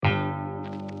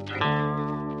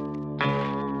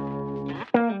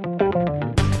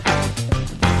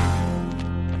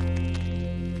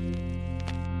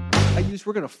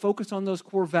we're going to focus on those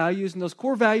core values. And those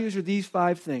core values are these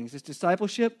 5 things. It's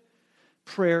discipleship,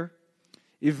 prayer,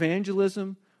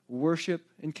 evangelism, worship,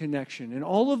 and connection. And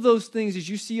all of those things, as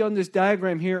you see on this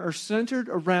diagram here, are centered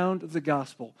around the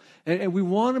gospel. And we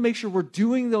want to make sure we're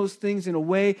doing those things in a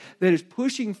way that is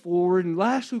pushing forward. And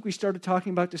last week we started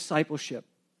talking about discipleship.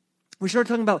 We started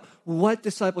talking about what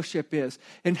discipleship is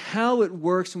and how it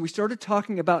works. And we started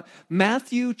talking about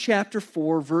Matthew chapter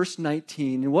 4, verse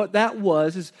 19. And what that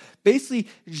was is basically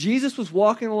Jesus was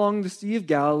walking along the Sea of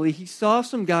Galilee. He saw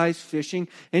some guys fishing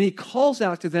and he calls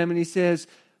out to them and he says,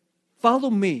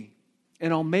 "Follow me,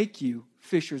 and I'll make you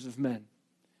fishers of men."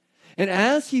 And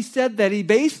as he said that, he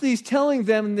basically is telling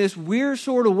them in this weird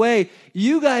sort of way,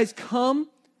 you guys come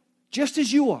just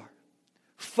as you are.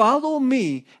 Follow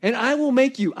me, and I will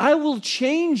make you. I will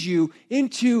change you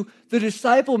into the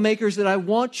disciple makers that I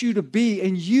want you to be,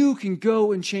 and you can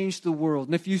go and change the world.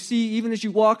 And if you see, even as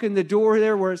you walk in the door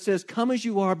there where it says, "Come as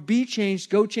you are, be changed,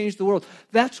 go change the world,"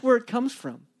 that's where it comes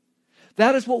from.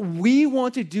 That is what we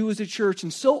want to do as a church.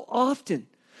 And so often,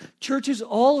 churches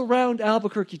all around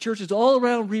Albuquerque, churches all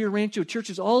around Rio Rancho,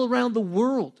 churches all around the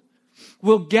world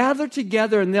will gather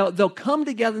together and they'll come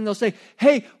together and they'll say,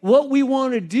 hey, what we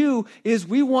want to do is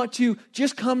we want to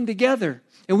just come together.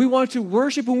 And we want to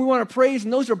worship and we want to praise.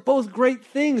 And those are both great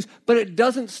things, but it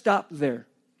doesn't stop there.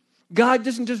 God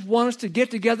doesn't just want us to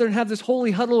get together and have this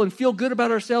holy huddle and feel good about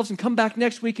ourselves and come back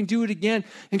next week and do it again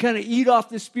and kind of eat off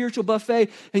this spiritual buffet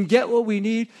and get what we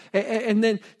need and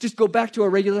then just go back to our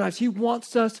regular lives. He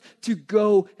wants us to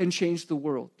go and change the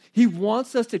world. He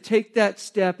wants us to take that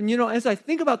step. And as I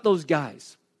think about those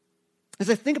guys, as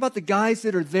I think about the guys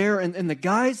that are there and the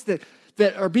guys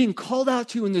that are being called out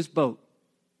to in this boat,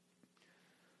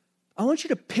 I want you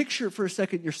to picture it for a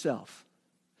second yourself.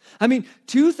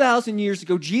 2,000 years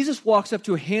ago, Jesus walks up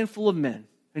to a handful of men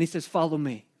and he says, "Follow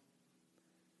me."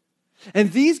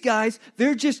 And these guys,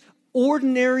 they're just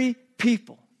ordinary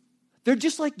people. They're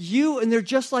just like you and they're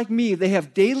just like me. They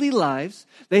have daily lives.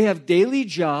 They have daily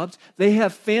jobs. They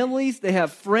have families. They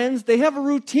have friends. They have a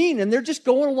routine and they're just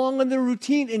going along in their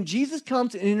routine. And Jesus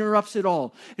comes and interrupts it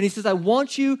all. And he says, "I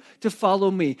want you to follow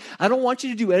me. I don't want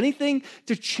you to do anything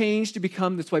to change to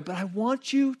become this way, but I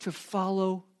want you to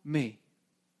follow me."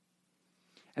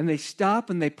 And they stop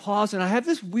and they pause. And I have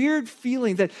this weird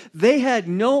feeling that they had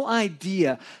no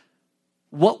idea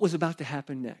what was about to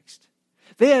happen next.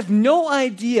 They have no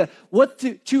idea what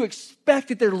to expect,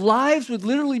 that their lives would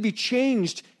literally be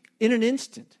changed in an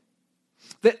instant.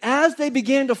 That as they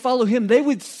began to follow him, they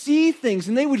would see things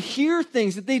and they would hear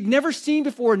things that they'd never seen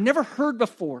before and never heard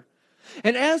before.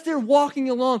 And as they're walking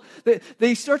along,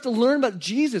 they start to learn about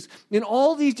Jesus in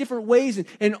all these different ways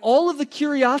and all of the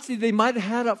curiosity they might have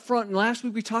had up front. And last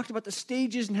week we talked about the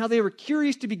stages and how they were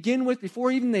curious to begin with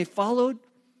before even they followed.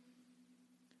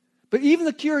 But even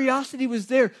the curiosity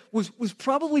was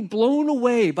probably blown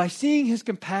away by seeing his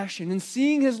compassion and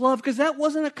seeing his love, because that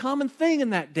wasn't a common thing in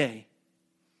that day.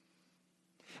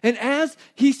 And as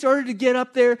he started to get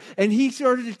up there and he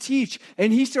started to teach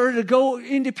and he started to go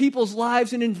into people's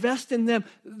lives and invest in them,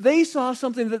 they saw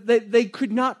something that they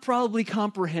could not probably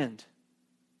comprehend.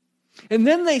 And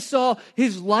then they saw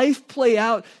his life play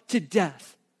out to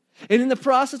death. And in the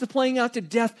process of playing out to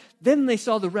death, then they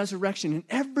saw the resurrection and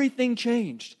everything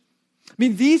changed.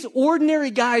 These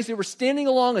ordinary guys that were standing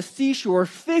along a seashore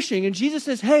fishing, and Jesus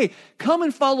says, "Hey, come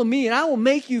and follow me, and I will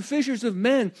make you fishers of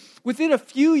men." Within a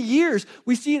few years,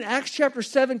 we see in Acts chapter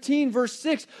 17, verse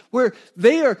 6, where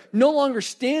they are no longer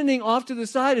standing off to the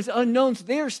side as unknowns.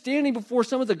 They are standing before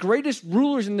some of the greatest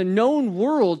rulers in the known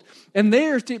world, and they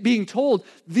are being told,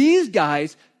 these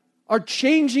guys are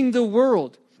changing the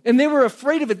world. And they were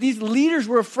afraid of it. These leaders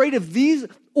were afraid of these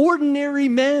ordinary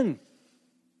men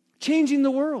changing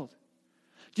the world.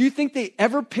 Do you think they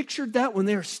ever pictured that when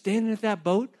they were standing at that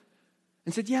boat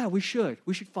and said, yeah, we should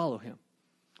follow him.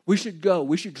 We should go.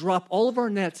 We should drop all of our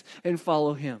nets and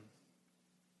follow him.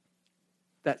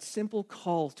 That simple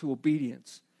call to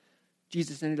obedience,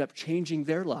 Jesus ended up changing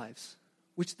their lives,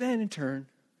 which then in turn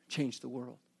changed the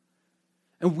world.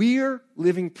 And we are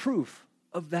living proof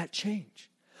of that change.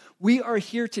 We are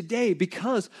here today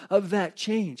because of that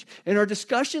change. And our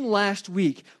discussion last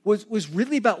week was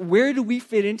really about where do we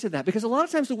fit into that? Because a lot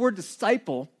of times the word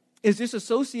disciple is just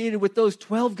associated with those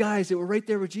 12 guys that were right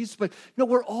there with Jesus. But no,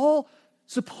 we're all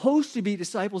supposed to be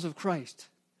disciples of Christ.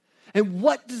 And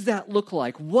what does that look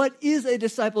like? What is a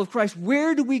disciple of Christ?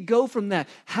 Where do we go from that?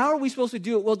 How are we supposed to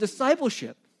do it? Well,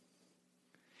 discipleship.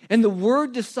 And the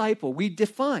word disciple we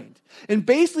defined. And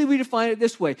basically we define it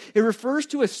this way. It refers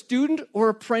to a student or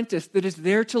apprentice that is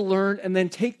there to learn and then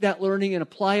take that learning and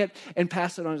apply it and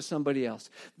pass it on to somebody else.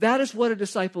 That is what a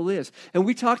disciple is. And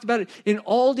we talked about it in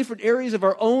all different areas of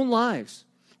our own lives.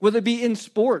 Whether it be in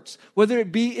sports, whether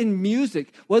it be in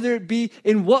music, whether it be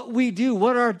in what we do,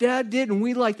 what our dad did and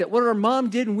we like that, what our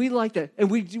mom did and we like that. And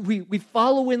we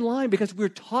follow in line because we're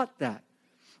taught that.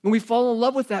 And we fall in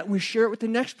love with that and we share it with the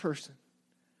next person.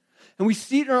 And we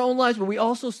see it in our own lives, but we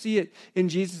also see it in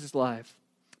Jesus' life.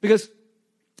 Because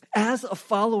as a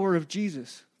follower of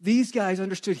Jesus, these guys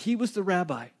understood he was the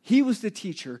rabbi, he was the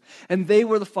teacher, and they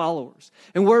were the followers.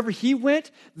 And wherever he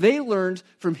went, they learned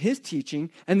from his teaching,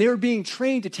 and they were being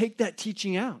trained to take that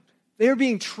teaching out. They were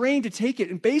being trained to take it.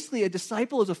 And basically, a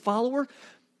disciple is a follower,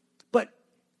 but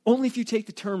only if you take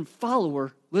the term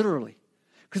follower literally.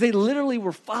 Because they literally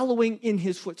were following in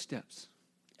his footsteps.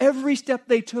 Every step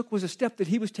they took was a step that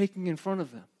he was taking in front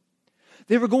of them.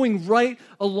 They were going right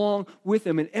along with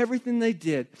him in everything they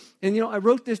did. And I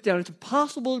wrote this down. It's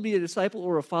impossible to be a disciple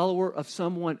or a follower of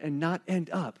someone and not end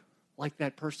up like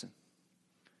that person.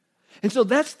 And so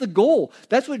that's the goal.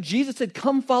 That's what Jesus said,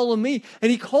 come follow me.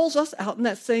 And he calls us out in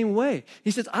that same way. He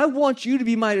says, I want you to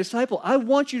be my disciple. I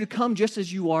want you to come just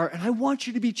as you are, and I want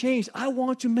you to be changed. I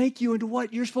want to make you into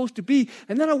what you're supposed to be,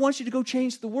 and then I want you to go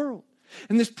change the world.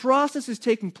 And this process is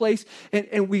taking place,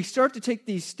 and we start to take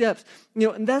these steps.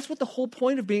 And that's what the whole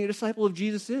point of being a disciple of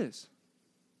Jesus is.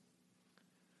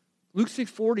 Luke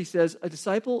 6:40 says, a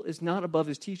disciple is not above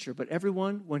his teacher, but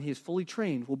everyone, when he is fully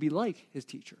trained, will be like his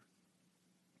teacher.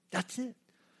 That's it.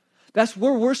 That's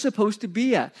where we're supposed to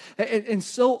be at. And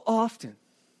so often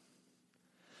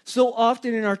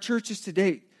in our churches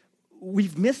today,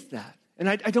 we've missed that. And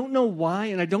I don't know why,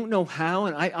 and I don't know how,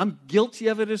 and I'm guilty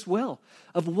of it as well,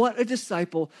 of what a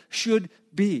disciple should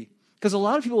be. Because a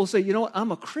lot of people will say,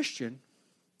 I'm a Christian,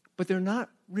 but they're not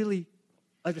really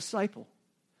a disciple.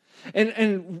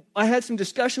 And I had some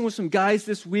discussion with some guys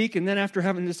this week, and then after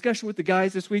having a discussion with the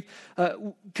guys this week,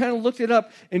 kind of looked it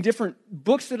up in different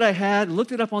books that I had,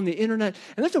 looked it up on the internet,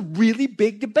 and there's a really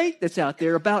big debate that's out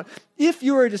there about if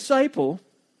you're a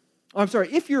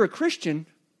Christian,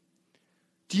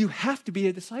 do you have to be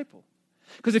a disciple?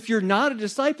 Because if you're not a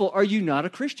disciple, are you not a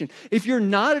Christian? If you're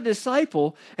not a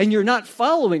disciple and you're not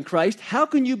following Christ, how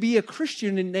can you be a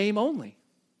Christian in name only?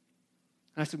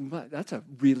 And I said, well, that's a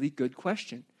really good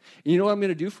question. And you know what I'm going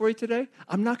to do for you today?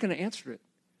 I'm not going to answer it.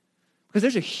 Because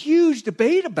there's a huge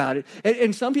debate about it.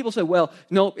 And some people say, well,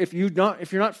 no, if you're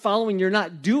not following, you're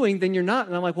not doing, then you're not.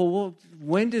 And I'm like, well,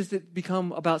 when does it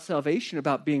become about salvation,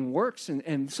 about being works?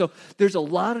 And so there's a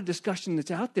lot of discussion that's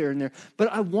out there in there.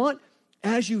 But I want,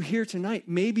 as you hear tonight,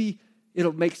 maybe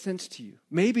it'll make sense to you.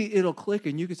 Maybe it'll click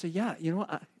and you can say, yeah, you know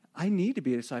what? I need to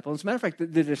be a disciple. As a matter of fact,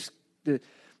 the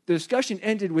discussion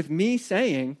ended with me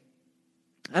saying,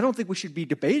 I don't think we should be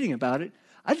debating about it.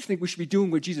 I just think we should be doing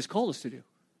what Jesus called us to do.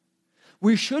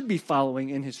 We should be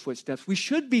following in his footsteps. We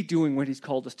should be doing what he's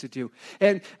called us to do.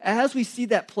 And as we see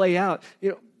that play out,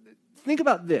 think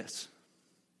about this.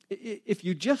 If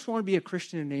you just want to be a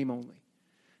Christian in name only,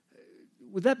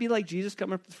 would that be like Jesus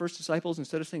coming up to the first disciples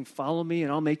instead of saying, follow me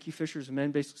and I'll make you fishers of men,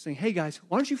 basically saying, hey guys,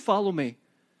 why don't you follow me?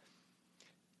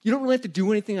 You don't really have to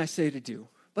do anything I say to do,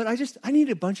 but I need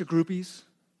a bunch of groupies.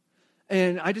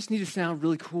 And I just need to sound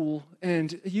really cool.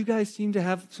 And you guys seem to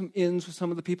have some ins with some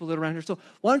of the people that are around here. So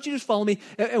why don't you just follow me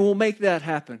and we'll make that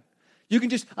happen. You can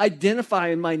just identify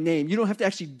in my name. You don't have to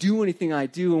actually do anything I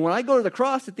do. And when I go to the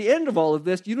cross at the end of all of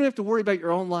this, you don't have to worry about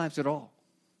your own lives at all.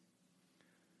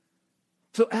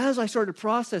 So as I started to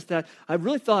process that, I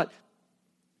really thought,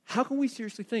 how can we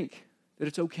seriously think that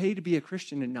it's okay to be a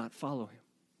Christian and not follow him?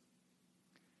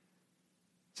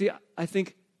 See, I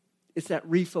think it's that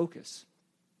refocus.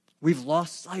 We've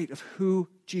lost sight of who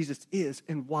Jesus is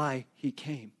and why he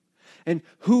came and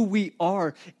who we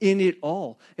are in it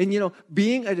all. And,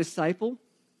 being a disciple,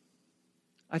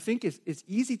 I think is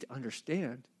easy to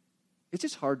understand. It's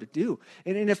just hard to do.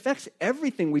 And it affects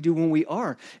everything we do when we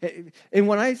are. And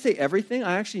when I say everything,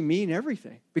 I actually mean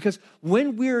everything. Because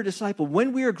when we're a disciple,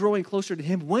 when we are growing closer to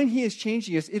him, when he is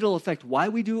changing us, it'll affect why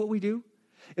we do what we do.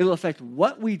 It'll affect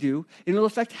what we do. And it'll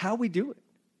affect how we do it.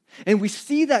 And we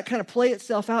see that kind of play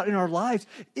itself out in our lives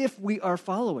if we are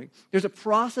following. There's a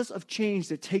process of change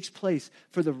that takes place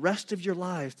for the rest of your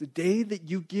lives, the day that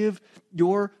you give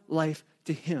your life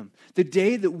to him, the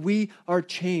day that we are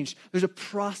changed. There's a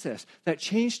process. That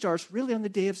change starts really on the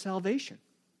day of salvation.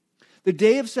 The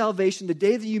day of salvation, the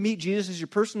day that you meet Jesus as your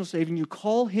personal Savior and you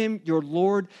call him your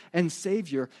Lord and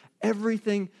Savior,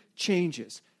 everything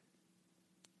changes.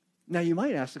 Now you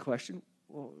might ask the question,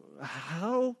 well,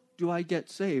 how do I get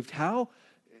saved? How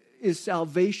is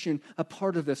salvation a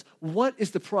part of this? What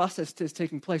is the process that's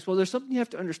taking place? Well, there's something you have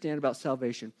to understand about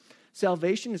salvation.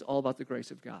 Salvation is all about the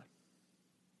grace of God.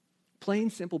 Plain,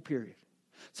 simple, period.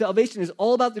 Salvation is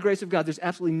all about the grace of God. There's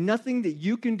absolutely nothing that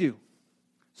you can do.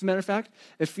 As a matter of fact,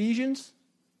 Ephesians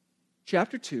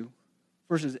chapter 2,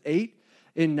 verses 8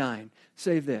 and 9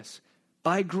 say this: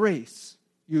 by grace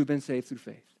you have been saved through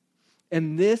faith.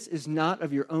 And this is not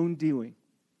of your own doing.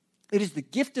 It is the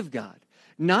gift of God,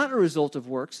 not a result of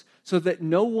works, so that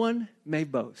no one may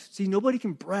boast. See, nobody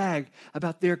can brag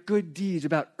about their good deeds,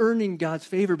 about earning God's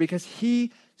favor, because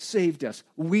he saved us.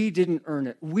 We didn't earn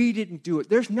it. We didn't do it.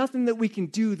 There's nothing that we can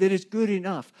do that is good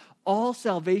enough. All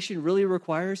salvation really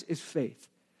requires is faith.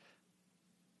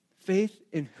 Faith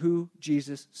in who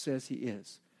Jesus says he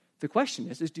is. The question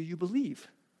is do you believe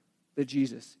that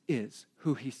Jesus is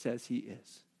who he says he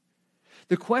is?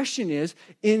 The question is,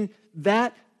 in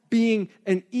that being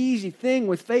an easy thing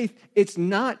with faith, it's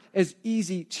not as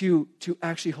easy to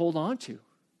actually hold on to.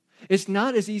 It's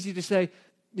not as easy to say,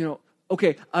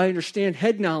 okay, I understand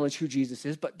head knowledge who Jesus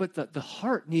is, but the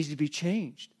heart needs to be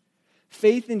changed.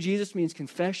 Faith in Jesus means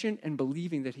confession and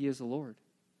believing that he is the Lord.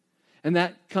 And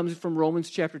that comes from Romans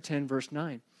chapter 10, verse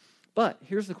 9. But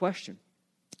here's the question.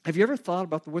 Have you ever thought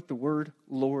about what the word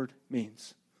Lord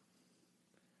means?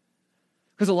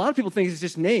 Because a lot of people think it's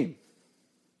just a name.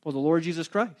 Well, the Lord Jesus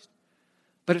Christ.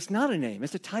 But it's not a name.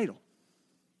 It's a title.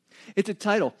 It's a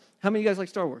title. How many of you guys like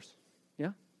Star Wars?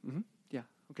 Yeah? Mm-hmm. Yeah.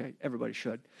 Okay. Everybody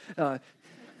should. The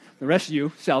rest of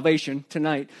you, salvation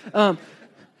tonight.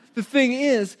 The thing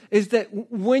is that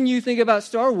when you think about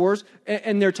Star Wars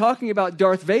and they're talking about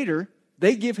Darth Vader,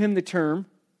 they give him the term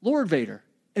Lord Vader.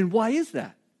 And why is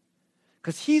that?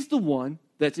 Because he's the one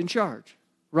that's in charge,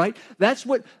 right? That's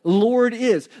what Lord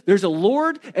is. There's a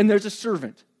Lord and there's a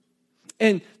servant.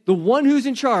 And the one who's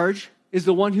in charge is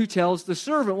the one who tells the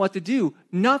servant what to do,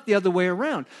 not the other way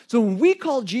around. So when we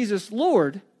call Jesus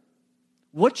Lord,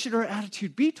 what should our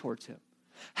attitude be towards him?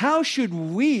 How should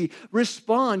we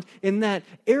respond in that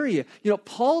area?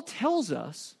 Paul tells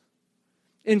us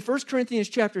in 1 Corinthians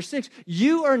chapter 6,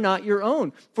 you are not your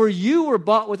own, for you were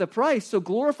bought with a price, so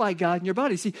glorify God in your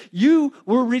body. See, you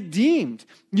were redeemed.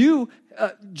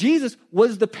 Jesus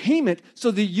was the payment so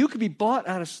that you could be bought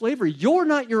out of slavery. You're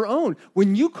not your own.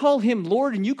 When you call him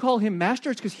Lord and you call him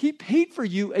Master, it's because he paid for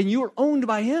you and you are owned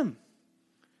by him.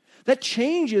 That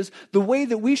changes the way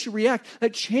that we should react.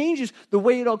 That changes the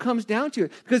way it all comes down to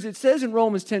it. Because it says in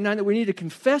Romans 10:9 that we need to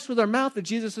confess with our mouth that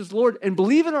Jesus is Lord and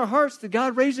believe in our hearts that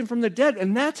God raised him from the dead.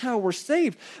 And that's how we're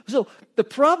saved. So the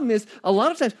problem is, a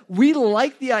lot of times we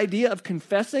like the idea of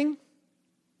confessing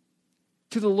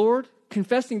to the Lord,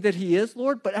 confessing that he is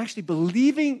Lord, but actually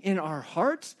believing in our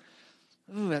hearts,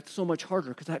 that's so much harder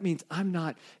because that means I'm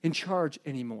not in charge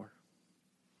anymore.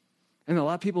 And a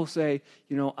lot of people say,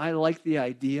 I like the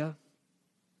idea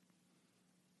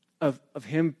of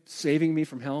him saving me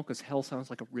from hell because hell sounds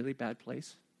like a really bad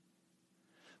place.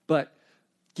 But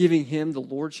giving him the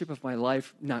lordship of my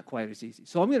life, not quite as easy.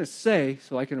 So I'm going to say,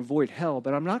 so I can avoid hell,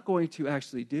 but I'm not going to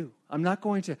actually do. I'm not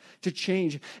going to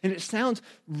change. And it sounds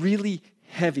really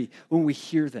heavy when we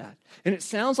hear that. And it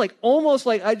sounds like almost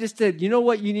like I just said,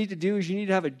 what you need to do is you need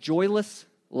to have a joyless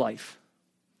life.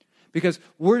 Because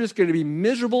we're just going to be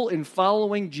miserable in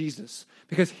following Jesus.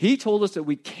 Because he told us that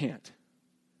we can't.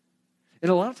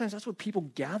 And a lot of times that's what people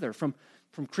gather from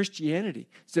Christianity.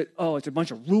 It's that, it's a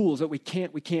bunch of rules that we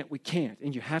can't.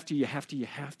 And you have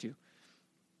to.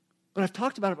 But I've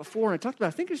talked about it before. And I talked about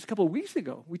it, I think just a couple of weeks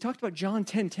ago. We talked about John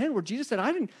 10:10, where Jesus said,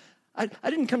 I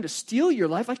didn't come to steal your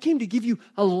life. I came to give you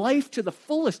a life to the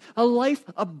fullest, a life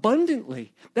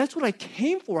abundantly. That's what I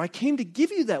came for. I came to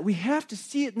give you that. We have to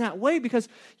see it in that way because,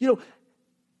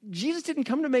 Jesus didn't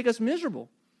come to make us miserable.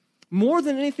 More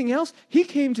than anything else, he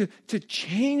came to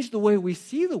change the way we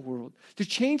see the world, to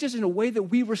change us in a way that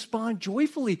we respond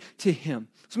joyfully to him.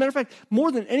 As a matter of fact,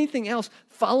 more than anything else,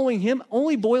 following him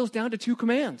only boils down to 2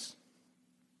 commands.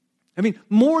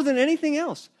 More than anything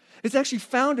else. It's actually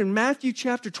found in Matthew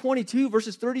chapter 22,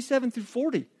 verses 37 through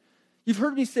 40. You've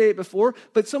heard me say it before,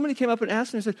 but somebody came up and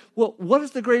asked me and said, well, what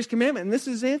is the greatest commandment? And this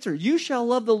is his answer. You shall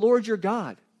love the Lord your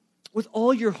God with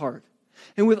all your heart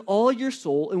and with all your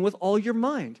soul and with all your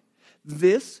mind.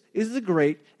 This is the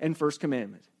great and first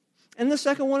commandment. And the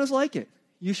second one is like it.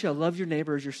 You shall love your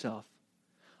neighbor as yourself.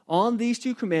 On these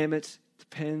 2 commandments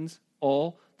depends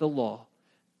all the law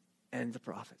and the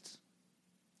prophets.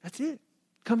 That's it.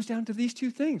 Comes down to these 2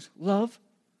 things, love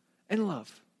and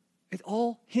love. It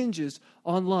all hinges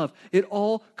on love. It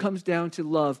all comes down to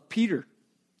love. Peter,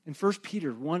 in 1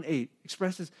 Peter 1:8,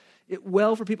 expresses it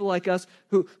well for people like us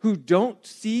who don't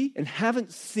see and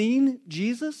haven't seen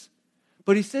Jesus.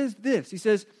 But he says this, he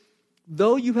says,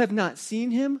 though you have not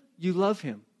seen him, you love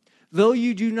him. Though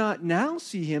you do not now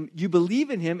see him, you believe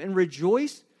in him and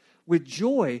rejoice with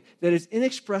joy that is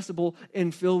inexpressible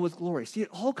and filled with glory. See, it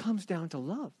all comes down to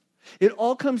love. It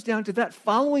all comes down to that.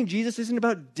 Following Jesus isn't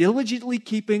about diligently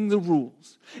keeping the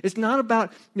rules. It's not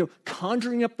about,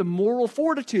 conjuring up the moral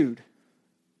fortitude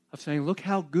of saying, look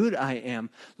how good I am.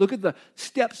 Look at the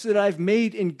steps that I've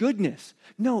made in goodness.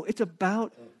 No, it's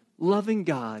about loving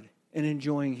God and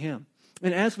enjoying him.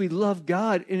 And as we love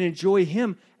God and enjoy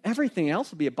him, everything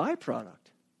else will be a byproduct.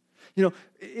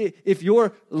 If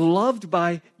you're loved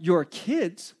by your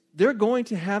kids, they're going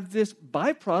to have this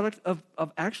byproduct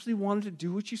of actually wanting to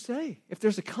do what you say. If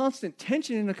there's a constant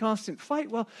tension and a constant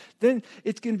fight, well, then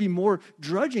it's going to be more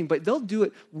drudging, but they'll do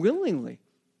it willingly.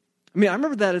 I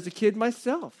remember that as a kid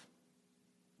myself.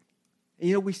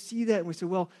 And, we see that and we say,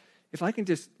 well, if I can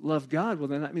just love God, well,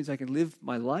 then that means I can live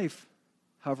my life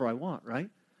however I want, right?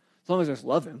 As long as I just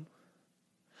love him.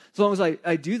 As long as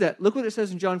I do that. Look what it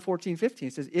says in John 14:15.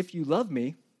 It says, if you love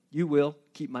me, you will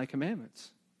keep my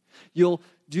commandments. You'll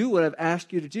do what I've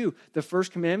asked you to do. The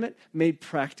first commandment made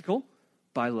practical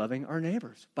by loving our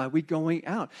neighbors, by we going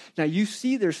out. Now, you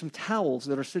see there's some towels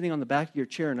that are sitting on the back of your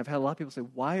chair, and I've had a lot of people say,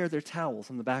 why are there towels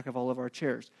on the back of all of our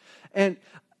chairs? And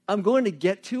I'm going to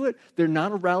get to it. They're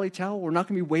not a rally towel. We're not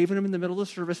going to be waving them in the middle of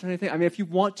the service or anything. If you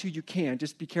want to, you can.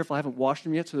 Just be careful. I haven't washed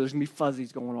them yet, so there's going to be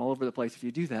fuzzies going all over the place if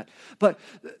you do that. But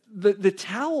the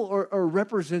towel are a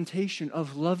representation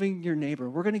of loving your neighbor.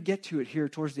 We're going to get to it here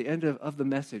towards the end of the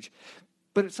message.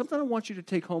 But it's something I want you to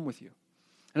take home with you.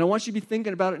 And I want you to be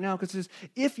thinking about it now, because it says,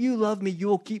 if you love me, you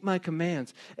will keep my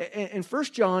commands. And 1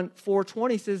 John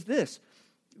 4:20 says this,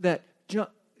 that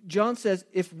John says,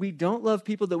 if we don't love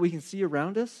people that we can see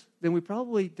around us, then we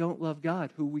probably don't love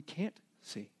God, who we can't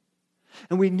see.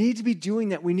 And we need to be doing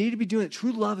that. We need to be doing it.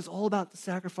 True love is all about the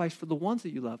sacrifice for the ones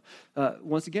that you love.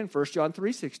 Once again, 1 John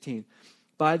 3:16.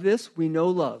 By this we know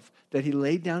love, that he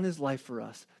laid down his life for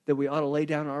us, that we ought to lay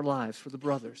down our lives for the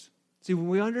brothers. See, when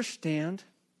we understand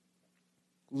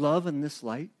love in this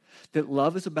light, that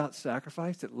love is about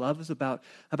sacrifice, that love is about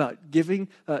giving,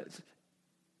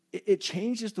 it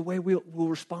changes the way we'll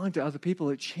respond to other people.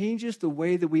 It changes the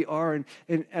way that we are.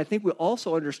 And I think we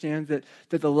also understand that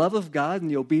the love of God and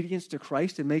the obedience to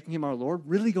Christ and making him our Lord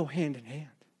really go hand in hand.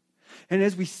 And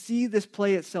as we see this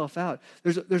play itself out,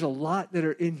 there's a lot that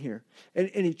are in here. And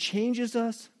he changes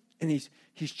us, and he's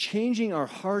changing our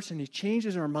hearts, and he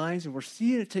changes our minds, and we're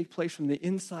seeing it take place from the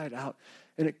inside out.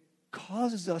 And it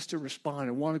causes us to respond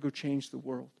and want to go change the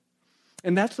world.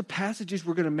 And that's the passages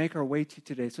we're going to make our way to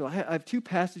today. So I have two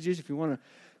passages. If you want to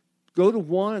go to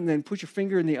one and then put your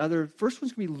finger in the other. First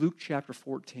one's going to be Luke chapter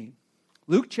 14.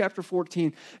 Luke chapter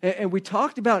 14. And we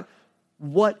talked about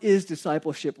what is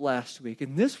discipleship last week.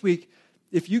 And this week,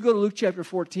 if you go to Luke chapter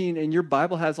 14 and your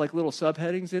Bible has like little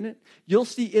subheadings in it, you'll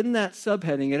see in that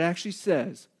subheading, it actually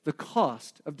says the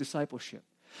cost of discipleship.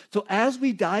 So as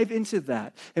we dive into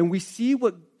that and we see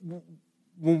when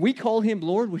we call him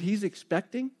Lord, what he's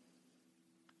expecting,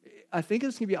 I think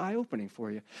it's going to be eye-opening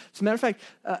for you. As a matter of fact,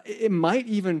 it might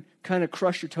even kind of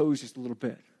crush your toes just a little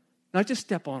bit. Not just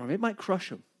step on them. It might crush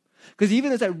them. Because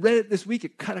even as I read it this week,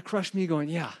 it kind of crushed me going,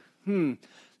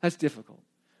 that's difficult.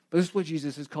 But this is what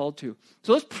Jesus is called to.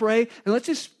 So let's pray, and let's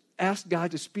just ask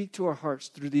God to speak to our hearts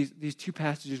through these two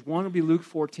passages. One will be Luke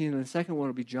 14, and the second one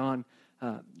will be John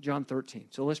 13.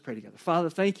 So let's pray together. Father,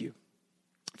 thank you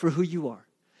for who you are.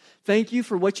 Thank you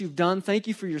for what you've done. Thank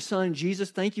you for your son, Jesus.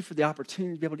 Thank you for the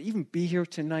opportunity to be able to even be here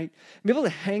tonight, and be able to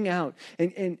hang out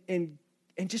and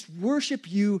just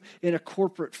worship you in a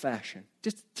corporate fashion,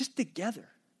 just together,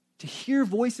 to hear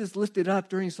voices lifted up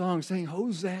during songs saying,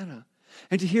 Hosanna,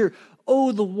 and to hear,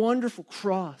 oh, the wonderful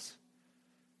cross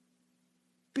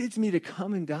bids me to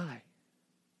come and die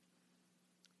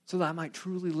so that I might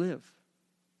truly live.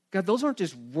 God, those aren't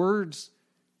just words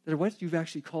that are what you've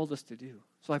actually called us to do.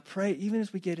 So I pray, even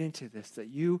as we get into this, that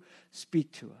you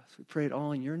speak to us. We pray it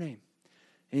all in your name.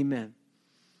 Amen.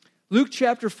 Luke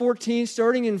chapter 14,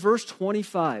 starting in verse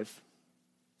 25.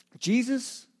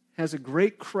 Jesus has a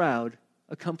great crowd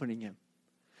accompanying him.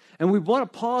 And we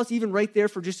want to pause even right there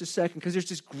for just a second, because there's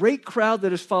this great crowd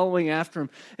that is following after him.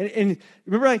 And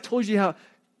remember I told you how,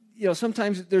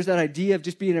 sometimes there's that idea of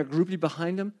just being a groupie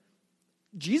behind him.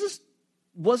 Jesus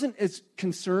wasn't as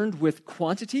concerned with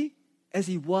quantity as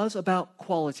he was about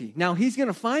quality. Now, he's going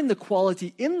to find the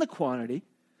quality in the quantity,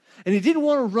 And he didn't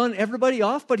want to run everybody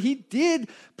off, but he did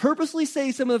purposely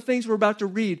say some of the things we're about to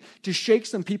read to shake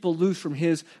some people loose from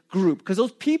his group. Because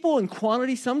those people in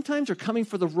quantity sometimes are coming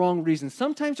for the wrong reasons.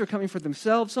 Sometimes they're coming for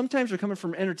themselves. Sometimes they're coming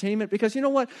from entertainment. Because you know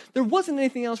what? There wasn't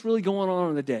anything else really going on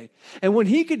in the day. And when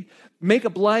he could make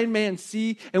a blind man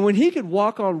see, and when he could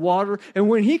walk on water, and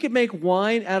when he could make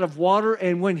wine out of water,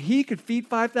 and when he could feed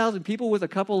 5,000 people with a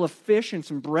couple of fish and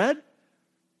some bread,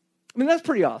 I mean, that's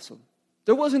pretty awesome.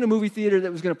 There wasn't a movie theater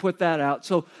that was going to put that out.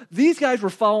 So these guys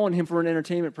were following him for an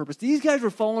entertainment purpose. These guys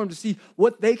were following him to see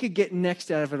what they could get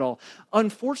next out of it all.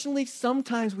 Unfortunately,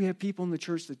 sometimes we have people in the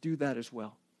church that do that as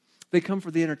well. They come for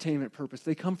the entertainment purpose.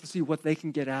 They come to see what they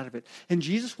can get out of it. And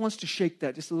Jesus wants to shake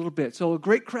that just a little bit. So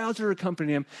great crowds are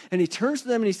accompanying him. And he turns to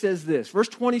them and he says this, verse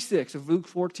 26 of Luke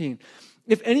 14.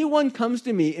 If anyone comes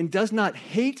to me and does not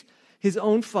hate his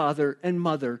own father and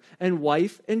mother and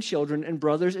wife and children and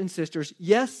brothers and sisters,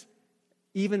 yes,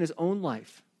 even his own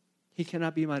life, he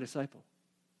cannot be my disciple.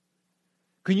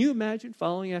 Can you imagine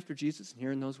following after Jesus and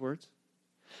hearing those words?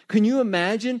 Can you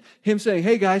imagine him saying,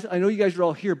 hey guys, I know you guys are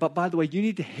all here, but by the way, you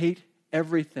need to hate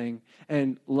everything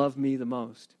and love me the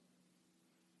most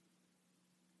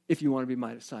if you want to be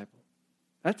my disciple?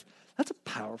 That's a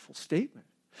powerful statement.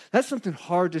 That's something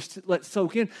hard to let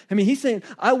soak in. I mean, he's saying,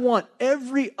 I want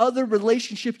every other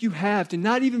relationship you have to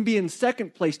not even be in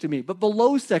second place to me, but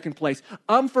below second place.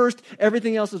 I'm first,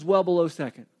 everything else is well below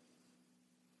second.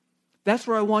 That's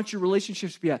where I want your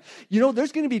relationships to be at. You know,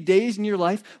 there's going to be days in your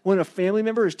life when a family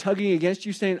member is tugging against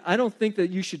you saying, I don't think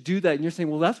that you should do that. And you're saying,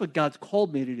 well, that's what God's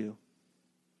called me to do.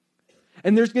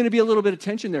 And there's going to be a little bit of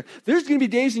tension there. There's going to be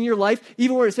days in your life,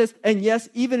 even where it says, and yes,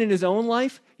 even in his own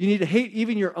life, you need to hate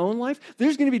even your own life.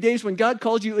 There's going to be days when God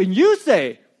calls you and you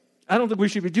say, I don't think we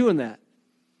should be doing that.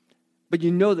 But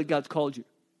you know that God's called you.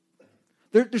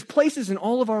 There's places in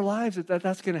all of our lives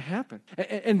that's going to happen.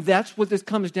 And that's what this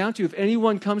comes down to. If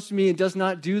anyone comes to me and does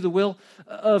not do the will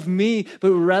of me,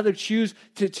 but would rather choose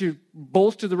to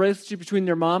bolster the relationship between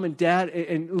their mom and dad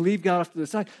and leave God off to the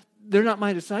side, they're not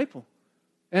my disciple.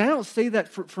 And I don't say that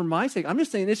for my sake. I'm just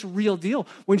saying it's a real deal.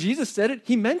 When Jesus said it,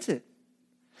 he meant it.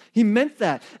 He meant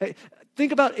that.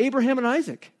 Think about Abraham and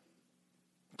Isaac.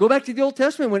 Go back to the Old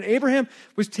Testament when Abraham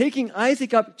was taking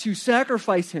Isaac up to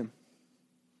sacrifice him.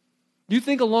 You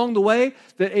think along the way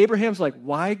that Abraham's like,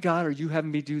 why, God, are you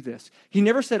having me do this? He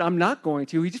never said, I'm not going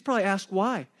to. He just probably asked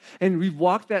why. And we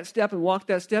walked that step,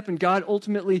 and God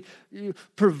ultimately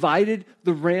provided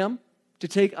the ram to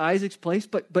take Isaac's place.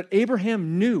 But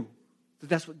Abraham knew that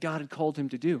that's what God had called him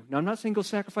to do. Now, I'm not saying go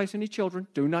sacrifice any children.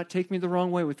 Do not take me the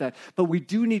wrong way with that. But we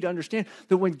do need to understand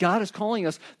that when God is calling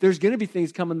us, there's going to be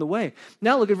things coming the way.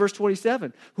 Now look at verse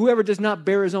 27. Whoever does not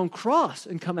bear his own cross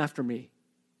and come after me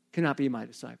cannot be my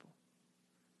disciple.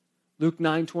 Luke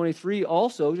 9:23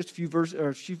 also, just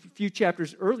a few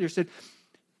chapters earlier, said,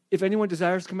 if anyone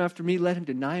desires to come after me, let him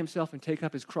deny himself and take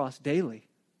up his cross daily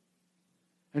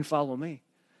and follow me.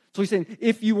 So he's saying,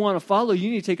 if you want to follow,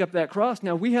 you need to take up that cross.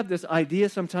 Now, we have this idea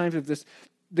sometimes of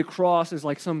the cross is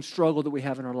like some struggle that we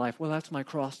have in our life. Well, that's my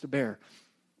cross to bear.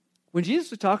 When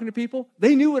Jesus was talking to people,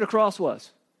 they knew what a cross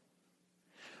was.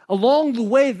 Along the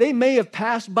way, they may have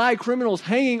passed by criminals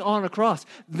hanging on a cross.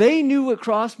 They knew what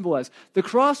cross was. The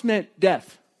cross meant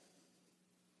death.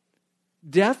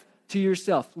 Death to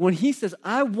yourself. When he says,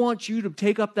 I want you to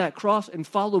take up that cross and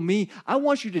follow me, I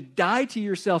want you to die to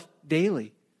yourself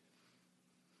daily.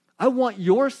 I want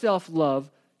your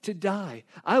self-love to die.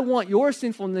 I want your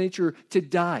sinful nature to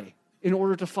die in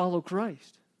order to follow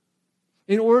Christ.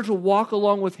 In order to walk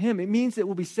along with him. It means that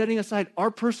we'll be setting aside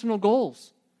our personal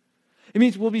goals. It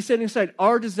means we'll be setting aside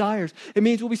our desires. It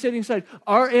means we'll be setting aside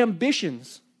our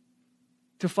ambitions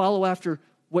to follow after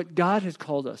what God has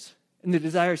called us and the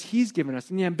desires he's given us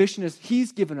and the ambitions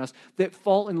he's given us that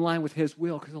fall in line with his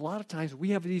will. Because a lot of times we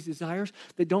have these desires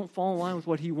that don't fall in line with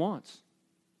what he wants.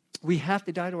 We have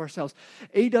to die to ourselves.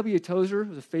 A.W. Tozer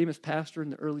was a famous pastor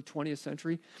in the early 20th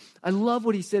century. I love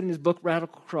what he said in his book,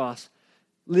 Radical Cross,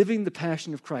 Living the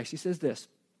Passion of Christ. He says this,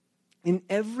 in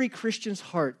every Christian's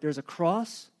heart, there's a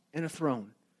cross and a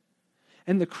throne.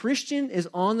 And the Christian is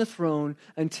on the throne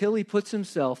until he puts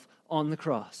himself on the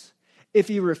cross. If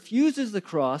he refuses the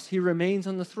cross, he remains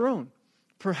on the throne.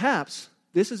 Perhaps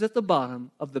this is at the bottom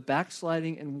of the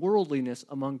backsliding and worldliness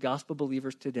among gospel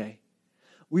believers today.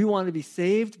 We want to be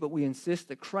saved, but we insist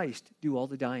that Christ do all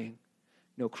the dying.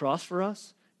 No cross for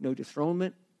us, no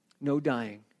dethronement, no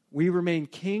dying. We remain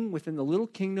king within the little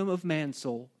kingdom of man's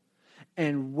soul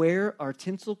and wear our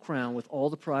tinsel crown with all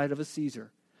the pride of a Caesar,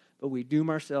 but we doom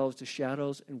ourselves to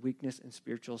shadows and weakness and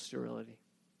spiritual sterility.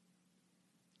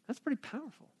 That's pretty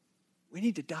powerful. We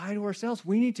need to die to ourselves.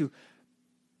 We need to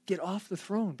get off the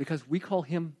throne because we call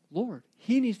him Lord.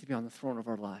 He needs to be on the throne of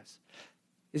our lives.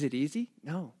 Is it easy?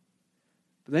 No.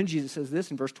 But then Jesus says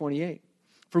this in verse 28.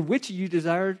 For which of you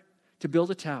desired to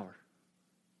build a tower,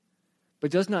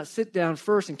 but does not sit down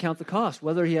first and count the cost,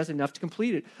 whether he has enough to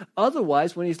complete it?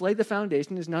 Otherwise, when he's laid the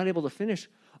foundation and is not able to finish,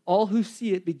 all who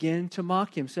see it begin to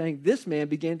mock him, saying, this man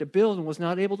began to build and was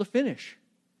not able to finish.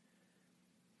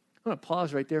 I'm going to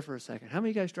pause right there for a second. How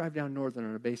many of you guys drive down Northern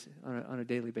on a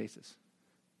daily basis?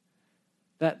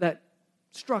 That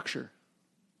structure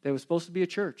that was supposed to be a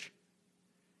church.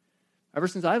 Ever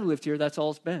since I've lived here, that's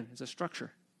all it's been. It's a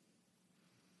structure.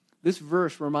 This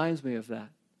verse reminds me of that.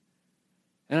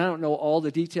 And I don't know all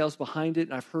the details behind it,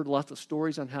 and I've heard lots of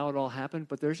stories on how it all happened,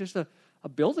 but there's just a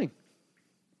building,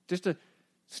 just a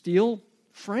steel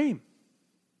frame.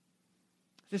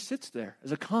 It just sits there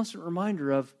as a constant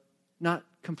reminder of not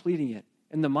completing it.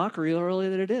 And the mockery really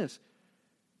that it is.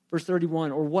 Verse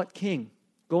 31, or what king,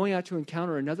 going out to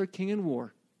encounter another king in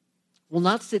war, will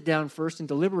not sit down first and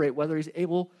deliberate whether he's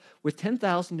able with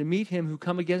 10,000 to meet him who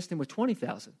come against him with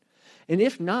 20,000? And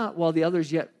if not, while the other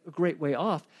is yet a great way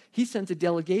off, he sends a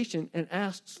delegation and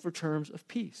asks for terms of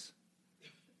peace.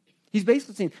 He's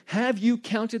basically saying, have you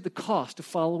counted the cost of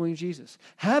following Jesus?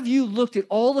 Have you looked at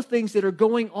all the things that are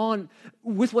going on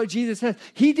with what Jesus says?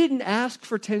 He didn't ask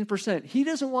for 10%. He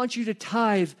doesn't want you to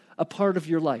tithe a part of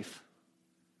your life.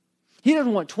 He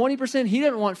doesn't want 20%. He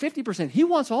doesn't want 50%. He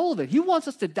wants all of it. He wants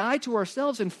us to die to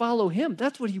ourselves and follow him.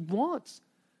 That's what he wants.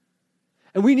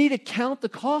 And we need to count the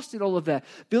cost in all of that.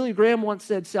 Billy Graham once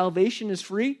said, salvation is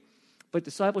free, but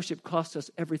discipleship costs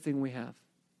us everything we have.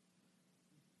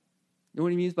 You know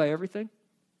what he means by everything?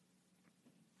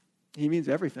 He means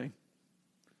everything.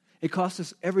 It costs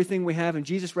us everything we have. And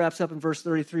Jesus wraps up in verse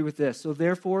 33 with this. So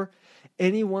therefore,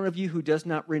 any one of you who does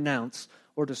not renounce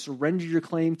or to surrender your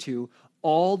claim to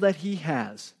all that he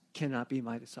has cannot be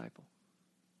my disciple.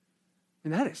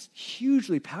 And that is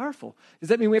hugely powerful. Does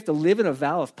that mean we have to live in a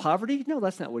vow of poverty? No,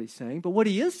 that's not what he's saying. But what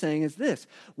he is saying is this.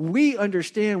 We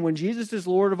understand when Jesus is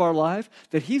Lord of our life,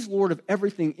 that he's Lord of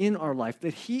everything in our life,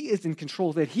 that he is in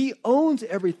control, that he owns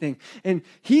everything, and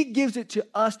he gives it to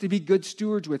us to be good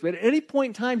stewards with. But at any point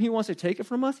in time he wants to take it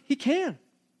from us, he can.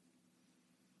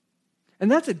 And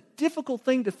that's a difficult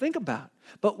thing to think about.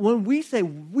 But when we say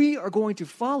we are going to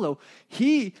follow,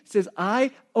 he says, I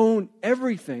own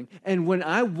everything. And when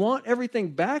I want everything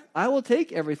back, I will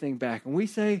take everything back. And we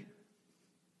say,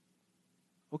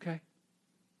 okay.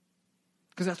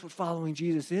 Because that's what following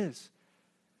Jesus is.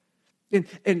 And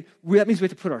that means we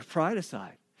have to put our pride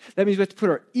aside. That means we have to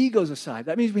put our egos aside.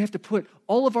 That means we have to put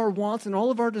all of our wants and all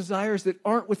of our desires that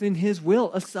aren't within his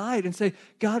will aside and say,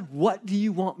 God, what do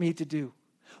you want me to do?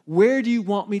 Where do you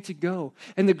want me to go?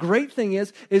 And the great thing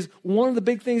is one of the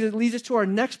big things that leads us to our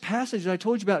next passage that I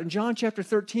told you about in John chapter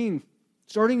 13,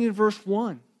 starting in verse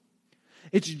 1.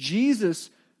 It's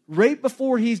Jesus right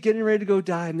before he's getting ready to go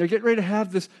die, and they're getting ready to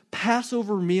have this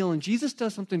Passover meal, and Jesus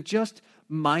does something just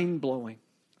mind-blowing.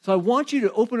 So I want you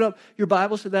to open up your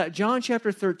Bibles to that. John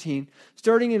chapter 13,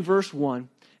 starting in verse 1.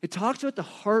 It talks about the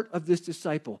heart of this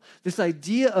disciple, this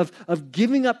idea of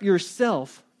giving up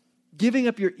yourself, giving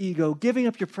up your ego, giving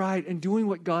up your pride, and doing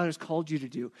what God has called you to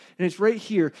do. And it's right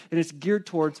here, and it's geared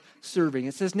towards serving.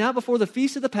 It says, now before the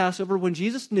feast of the Passover, when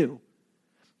Jesus knew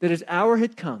that his hour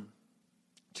had come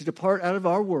to depart out of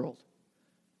our world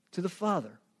to the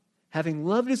Father, having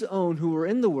loved his own who were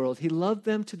in the world, he loved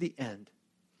them to the end.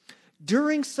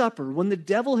 During supper, when the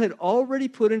devil had already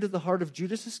put into the heart of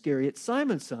Judas Iscariot,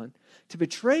 Simon's son, to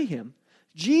betray him,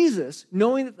 Jesus,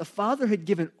 knowing that the Father had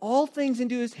given all things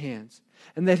into his hands,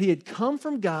 and that he had come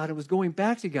from God and was going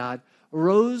back to God,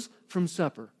 arose from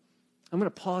supper. I'm going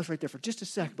to pause right there for just a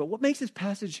second. But what makes this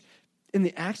passage in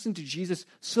the accent to Jesus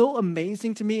so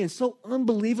amazing to me and so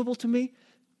unbelievable to me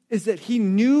is that he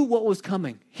knew what was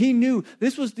coming. He knew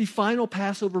this was the final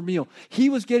Passover meal. He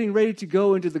was getting ready to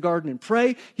go into the garden and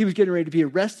pray. He was getting ready to be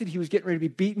arrested. He was getting ready to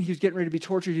be beaten. He was getting ready to be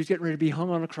tortured. He was getting ready to be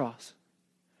hung on a cross.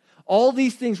 All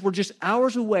these things were just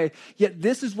hours away, yet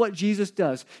this is what Jesus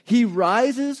does. He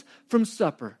rises from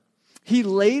supper. He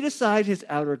laid aside his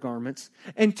outer garments,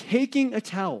 and taking a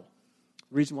towel,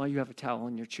 the reason why you have a towel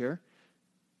in your chair,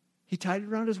 he tied it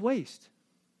around his waist.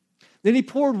 Then he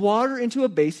poured water into a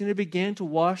basin and began to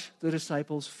wash the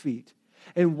disciples' feet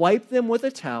and wipe them with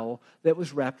a towel that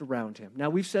was wrapped around him. Now,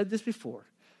 we've said this before.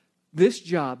 This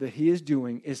job that he is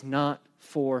doing is not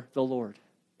for the Lord.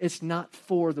 It's not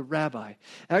for the rabbi.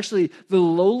 Actually, the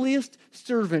lowliest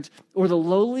servant or the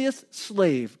lowliest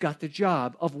slave got the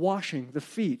job of washing the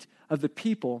feet of the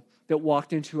people that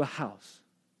walked into a house.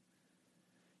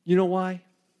 You know why?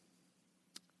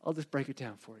 I'll just break it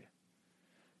down for you.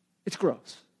 It's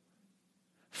gross.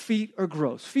 feet are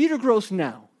gross. Feet are gross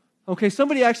now. Okay,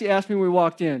 somebody actually asked me when we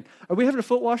walked in, are we having a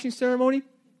foot washing ceremony?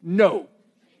 No,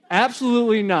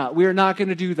 absolutely not. We are not going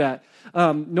to do that.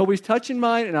 Nobody's touching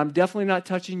mine, and I'm definitely not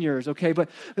touching yours, okay? But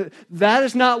that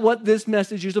is not what this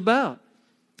message is about.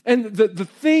 And the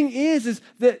thing is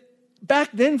that back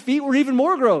then, feet were even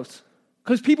more gross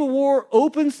because people wore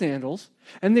open sandals,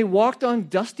 and they walked on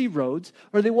dusty roads,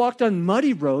 or they walked on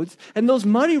muddy roads, and those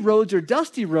muddy roads or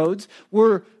dusty roads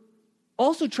were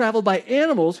also traveled by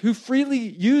animals who freely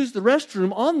use the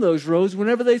restroom on those roads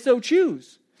whenever they so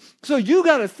choose. So you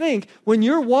got to think, when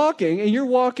you're walking,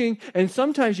 and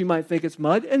sometimes you might think it's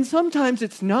mud, and sometimes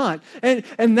it's not, and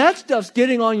that stuff's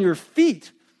getting on your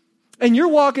feet. And you're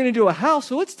walking into a house,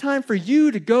 so it's time for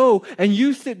you to go, and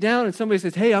you sit down, and somebody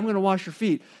says, hey, I'm going to wash your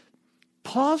feet.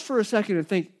 Pause for a second and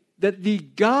think that the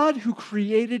God who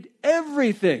created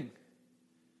everything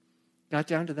got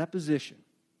down to that position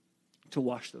to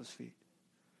wash those feet.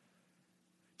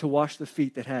 To wash the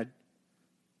feet that had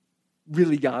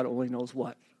really God only knows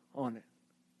what on it.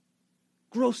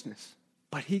 Grossness.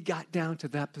 But he got down to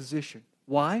that position.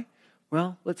 Why?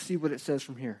 Well, let's see what it says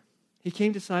from here. He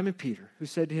came to Simon Peter, who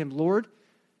said to him, Lord,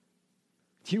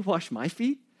 do you wash my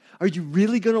feet? Are you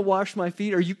really going to wash my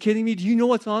feet? Are you kidding me? Do you know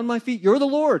what's on my feet? You're the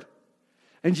Lord.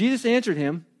 And Jesus answered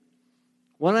him,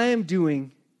 what I am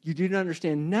doing, you do not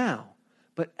understand now,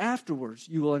 but afterwards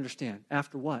you will understand.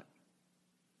 After what?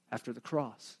 After the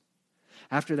cross.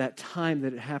 After that time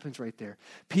that it happens right there.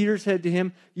 Peter said to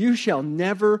him, you shall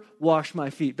never wash my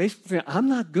feet. Basically saying, I'm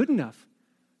not good enough.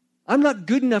 I'm not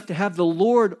good enough to have the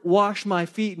Lord wash my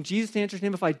feet. And Jesus answered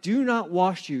him, if I do not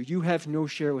wash you, you have no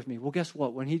share with me. Well, guess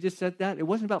what? When he just said that, it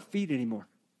wasn't about feet anymore.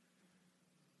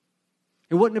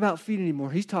 It wasn't about feet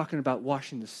anymore. He's talking about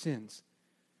washing the sins.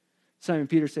 Simon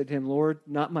Peter said to him, Lord,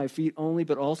 not my feet only,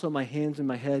 but also my hands and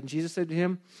my head. And Jesus said to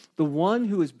him, the one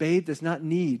who is bathed does not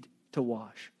need to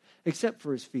wash, except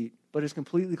for his feet, but is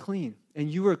completely clean.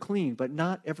 And you are clean, but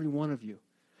not every one of you.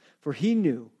 For he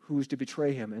knew who was to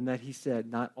betray him, and that he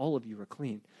said, not all of you are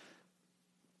clean.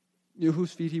 You know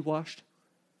whose feet he washed?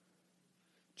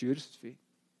 Judas' feet.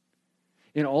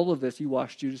 In all of this, he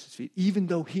washed Judas' feet, even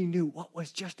though he knew what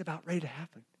was just about ready to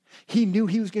happen. He knew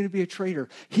he was going to be a traitor.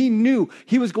 He knew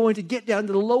he was going to get down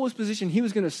to the lowest position. He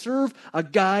was going to serve a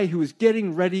guy who was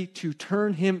getting ready to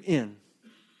turn him in.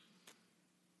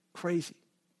 Crazy.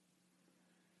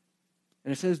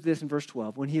 And it says this in verse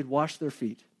 12, when he had washed their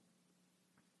feet.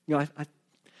 You know,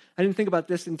 I didn't think about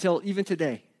this until even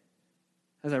today.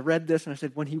 As I read this and I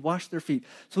said, when he washed their feet.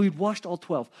 So he'd washed all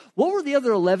 12. What were the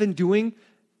other 11 doing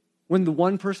when the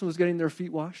one person was getting their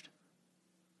feet washed?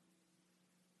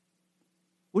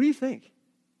 What do you think?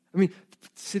 I mean,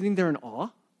 sitting there in awe?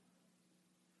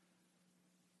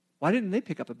 Why didn't they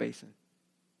pick up a basin?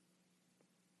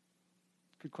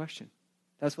 Good question.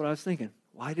 That's what I was thinking.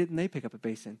 Why didn't they pick up a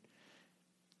basin?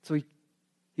 So he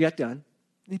got done.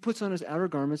 And he puts on his outer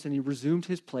garments and he resumed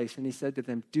his place and he said to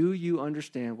them, do you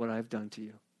understand what I have done to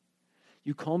you?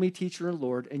 You call me teacher and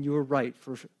Lord, and you are right,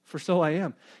 for so I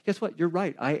am. Guess what? You're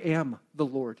right. I am the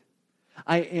Lord.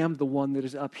 I am the one that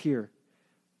is up here.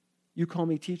 You call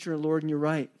me teacher and Lord, and you're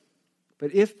right.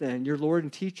 But if then your Lord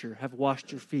and teacher have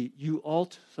washed your feet, you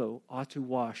also ought to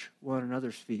wash one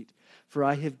another's feet. For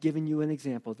I have given you an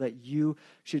example that you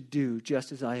should do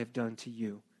just as I have done to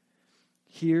you.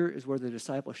 Here is where the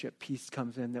discipleship piece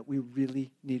comes in that we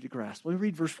really need to grasp. Let me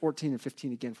read verse 14 and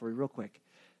 15 again for you real quick.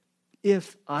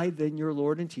 If I then, your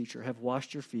Lord and teacher, have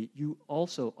washed your feet, you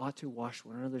also ought to wash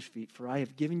one another's feet. For I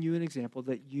have given you an example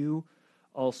that you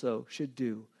also should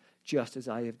do just as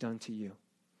I have done to you.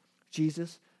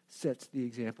 Jesus sets the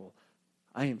example.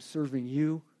 I am serving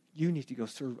you. You need to go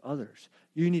serve others.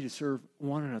 You need to serve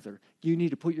one another. You need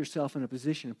to put yourself in a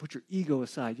position and put your ego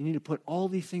aside. You need to put all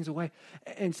these things away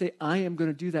and say, I am going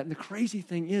to do that. And the crazy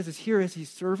thing is here as he's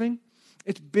serving,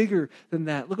 it's bigger than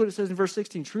that. Look what it says in verse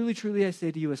 16. Truly, truly, I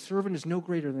say to you, a servant is no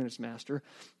greater than his master,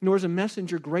 nor is a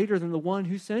messenger greater than the one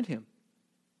who sent him.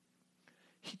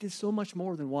 He did so much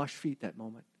more than wash feet that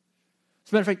moment.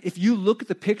 As a matter of fact, if you look at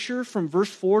the picture from verse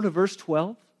 4 to verse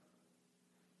 12,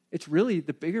 it's really,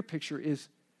 the bigger picture is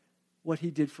what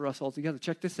he did for us altogether.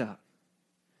 Check this out.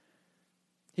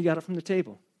 He got it from the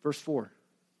table, verse 4.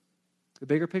 The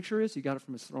bigger picture is he got it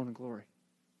from his throne in glory.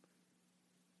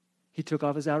 He took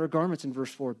off his outer garments in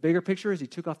verse 4. Bigger picture is he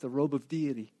took off the robe of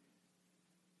deity.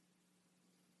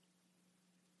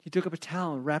 He took up a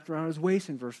towel and wrapped around his waist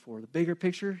in verse 4. The bigger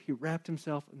picture, he wrapped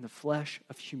himself in the flesh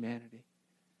of humanity.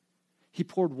 He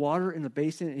poured water in the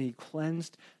basin and he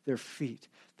cleansed their feet.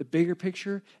 The bigger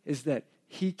picture is that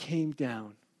he came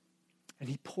down and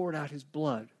he poured out his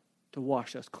blood to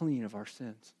wash us clean of our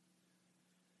sins.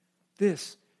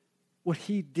 This what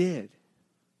he did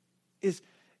is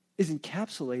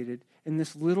encapsulated in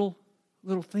this little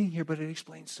thing here, but it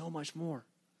explains so much more.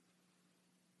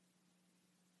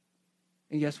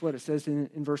 And guess what? It says in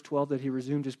verse 12 that he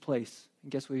resumed his place.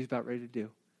 And guess what he's about ready to do?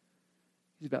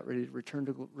 He's about ready to return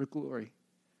to glory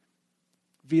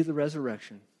via the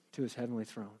resurrection to his heavenly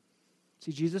throne.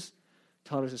 See, Jesus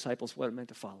taught his disciples what it meant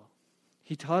to follow.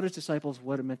 He taught his disciples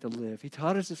what it meant to live. He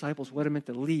taught his disciples what it meant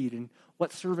to lead and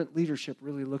what servant leadership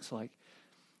really looks like.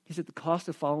 He said the cost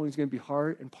of following is going to be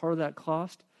hard, and part of that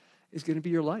cost is going to be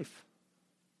your life.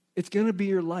 It's going to be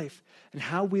your life. And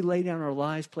how we lay down our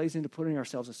lives plays into putting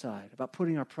ourselves aside, about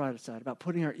putting our pride aside, about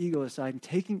putting our ego aside and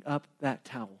taking up that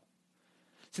towel.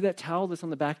 See that towel that's on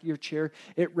the back of your chair?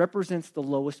 It represents the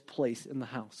lowest place in the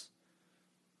house.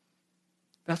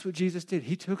 That's what Jesus did.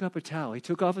 He took up a towel. He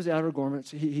took off his outer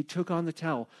garments. He took on the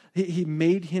towel. He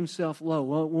made himself low.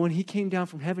 Well, when he came down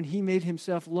from heaven, he made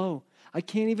himself low. I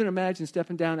can't even imagine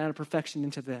stepping down out of perfection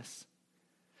into this.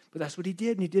 But that's what he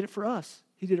did, and he did it for us.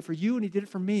 He did it for you, and he did it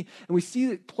for me. And we see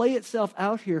it play itself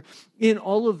out here in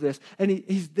all of this. And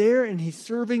he's there, and he's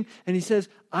serving, and he says,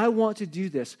 I want to do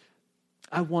this.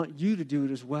 I want you to do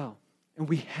it as well. And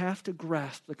we have to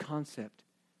grasp the concept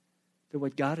that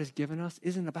what God has given us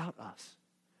isn't about us.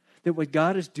 That what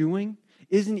God is doing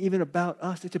isn't even about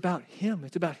us. It's about him.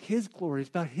 It's about his glory. It's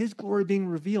about his glory being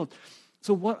revealed.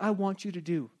 So what I want you to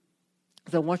do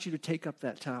is I want you to take up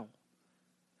that towel.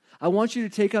 I want you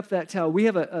to take up that towel. We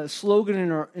have a slogan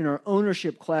in our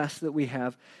ownership class that we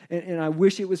have, and I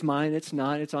wish it was mine. It's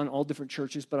not. It's on all different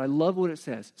churches, but I love what it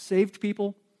says. Saved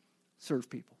people, serve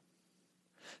people.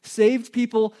 Saved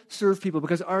people, serve people,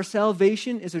 because our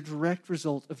salvation is a direct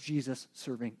result of Jesus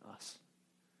serving us.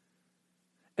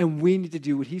 And we need to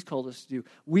do what he's called us to do.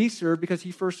 We serve because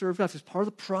he first served us. It's part of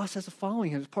the process of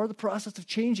following him. It's part of the process of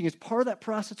changing. It's part of that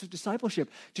process of discipleship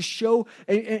to show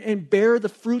and bear the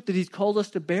fruit that he's called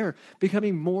us to bear,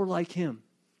 becoming more like him.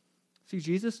 See,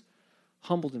 Jesus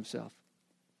humbled himself.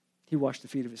 He washed the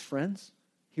feet of his friends.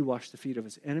 He washed the feet of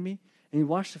his enemy. And he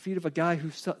washed the feet of a guy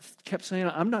who kept saying,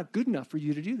 I'm not good enough for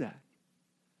you to do that.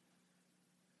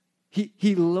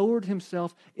 He lowered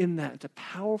himself in that. It's a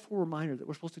powerful reminder that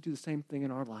we're supposed to do the same thing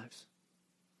in our lives.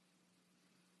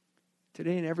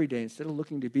 Today and every day, instead of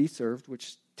looking to be served,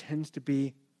 which tends to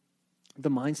be the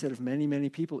mindset of many, many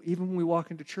people, even when we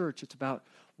walk into church, it's about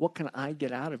what can I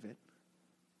get out of it?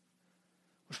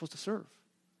 We're supposed to serve.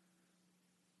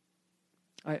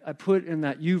 I put in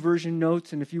that YouVersion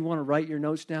notes, and if you want to write your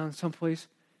notes down someplace,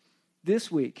 this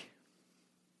week,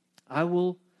 I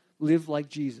will live like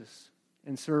Jesus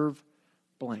and serve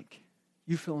blank.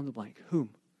 You fill in the blank.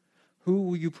 Whom? Who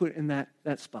will you put in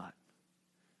that spot?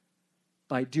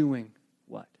 By doing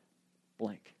what?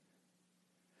 Blank.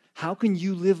 How can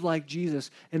you live like Jesus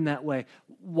in that way?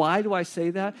 Why do I say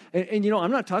that? And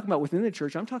I'm not talking about within the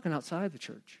church. I'm talking outside the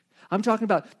church. I'm talking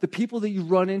about the people that you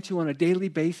run into on a daily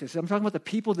basis. I'm talking about the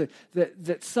people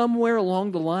that somewhere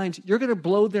along the lines, you're going to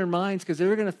blow their minds because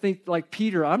they're going to think like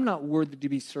Peter, I'm not worthy to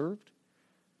be served.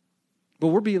 But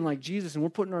we're being like Jesus and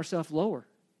we're putting ourselves lower.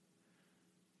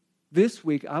 This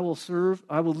week, I will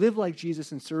live like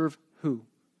Jesus and serve who?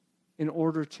 In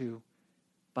order to,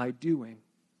 by doing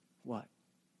what?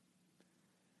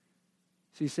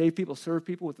 See, saved people serve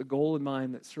people with the goal in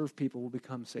mind that served people will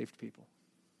become saved people.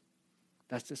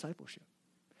 That's discipleship.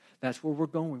 That's where we're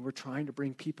going. We're trying to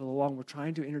bring people along. We're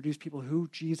trying to introduce people who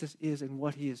Jesus is and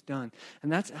what he has done.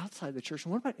 And that's outside the church.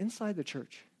 And what about inside the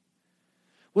church?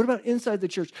 What about inside the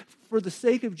church? For the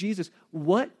sake of Jesus,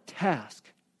 what task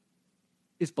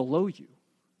is below you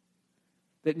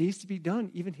that needs to be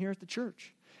done even here at the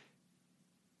church?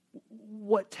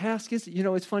 What task is it?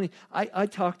 It's funny. I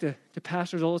talk to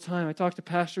pastors all the time. I talk to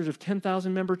pastors of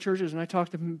 10,000 member churches, and I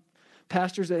talk to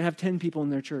pastors that have 10 people in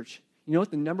their church. You know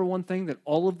what the number one thing that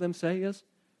all of them say is?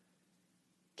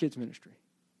 Kids ministry.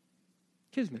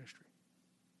 Kids ministry.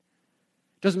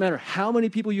 Doesn't matter how many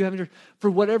people you have in church. For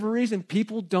whatever reason,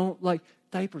 people don't like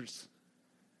diapers.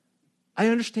 I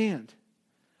understand.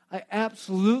 I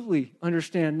absolutely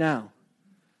understand now.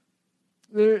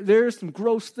 There are some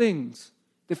gross things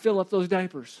that fill up those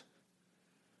diapers.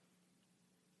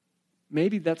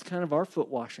 Maybe that's kind of our foot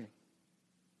washing.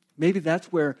 Maybe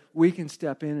that's where we can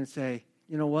step in and say,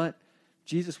 you know what?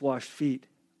 Jesus washed feet.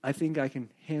 I think I can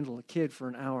handle a kid for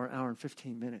an hour and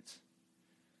 15 minutes.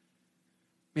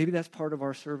 Maybe that's part of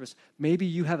our service. Maybe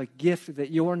you have a gift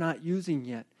that you're not using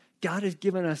yet. God has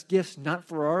given us gifts not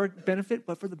for our benefit,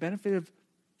 but for the benefit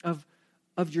of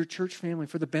your church family,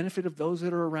 for the benefit of those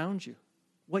that are around you.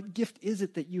 What gift is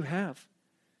it that you have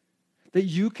that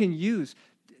you can use?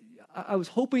 I was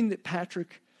hoping that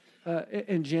Patrick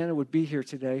and Jana would be here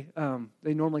today.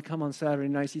 They normally come on Saturday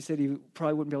nights. He said he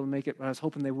probably wouldn't be able to make it, but I was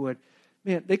hoping they would.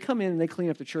 Man, they come in and they clean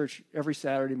up the church every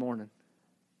Saturday morning.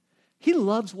 He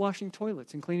loves washing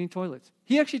toilets and cleaning toilets.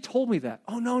 He actually told me that.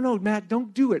 Oh, no, Matt,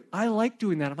 don't do it. I like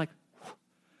doing that. I'm like,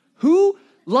 who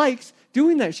likes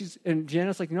doing that? And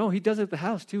Janet's like, no, he does it at the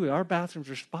house too. Our bathrooms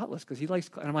are spotless because he likes,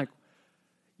 and I'm like,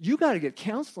 you got to get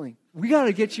counseling. We got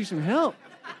to get you some help.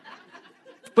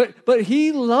 But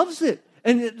he loves it.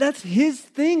 And that's his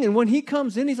thing. And when he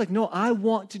comes in, he's like, no, I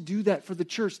want to do that for the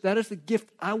church. That is the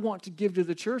gift I want to give to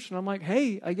the church. And I'm like,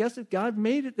 hey, I guess if God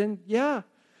made it, then yeah,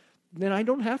 then I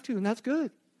don't have to, and that's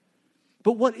good.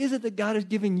 But what is it that God has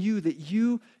given you that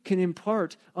you can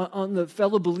impart on the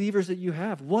fellow believers that you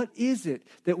have? What is it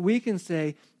that we can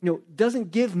say,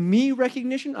 doesn't give me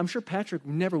recognition? I'm sure Patrick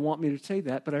would never want me to say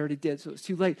that, but I already did, so it's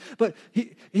too late. But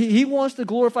he wants to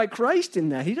glorify Christ in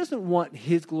that. He doesn't want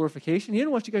his glorification. He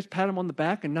doesn't want you guys to pat him on the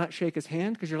back and not shake his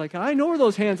hand because you're like, I know where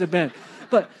those hands have been.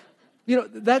 But,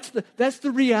 that's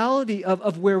the reality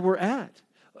of where we're at.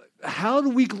 How do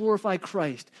we glorify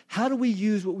Christ? How do we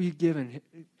use what we've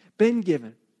been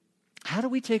given? How do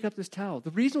we take up this towel? The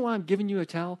reason why I'm giving you a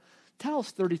towel's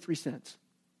 33 cents.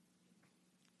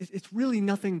 It's really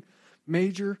nothing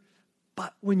major,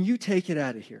 but when you take it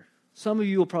out of here, some of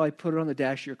you will probably put it on the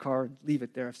dash of your car and leave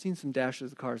it there. I've seen some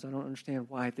dashes of cars. I don't understand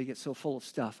why they get so full of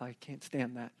stuff. I can't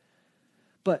stand that.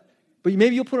 But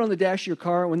maybe you'll put it on the dash of your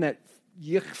car when that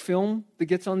yuck film that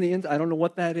gets on the end, I don't know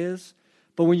what that is.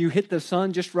 But when you hit the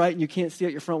sun just right and you can't see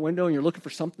out your front window and you're looking for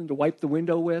something to wipe the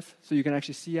window with so you can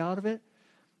actually see out of it,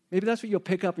 maybe that's what you'll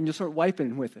pick up and you'll start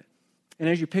wiping with it. And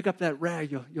as you pick up that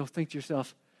rag, you'll think to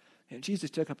yourself, man, Jesus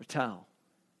took up a towel.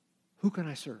 Who can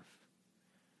I serve?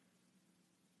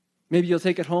 Maybe you'll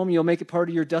take it home and you'll make it part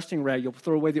of your dusting rag. You'll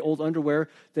throw away the old underwear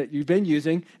that you've been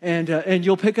using and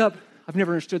you'll pick up, I've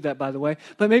never understood that, by the way,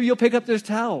 but maybe you'll pick up this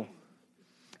towel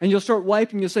and you'll start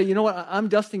wiping. You'll say, you know what, I'm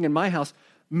dusting in my house.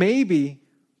 Maybe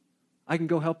I can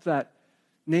go help that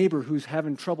neighbor who's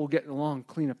having trouble getting along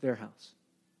clean up their house.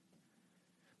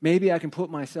 Maybe I can put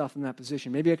myself in that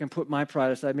position. Maybe I can put my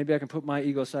pride aside. Maybe I can put my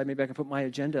ego aside. Maybe I can put my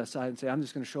agenda aside and say, I'm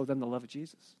just going to show them the love of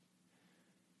Jesus.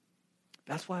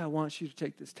 That's why I want you to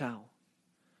take this towel.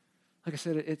 Like I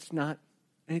said, it's not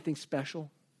anything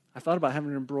special. I thought about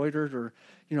having it embroidered or,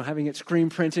 having it screen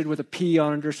printed with a P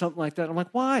on it or something like that. I'm like,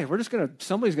 why?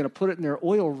 Somebody's going to put it in their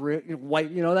oil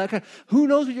white, that kind of, who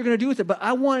knows what you're going to do with it? But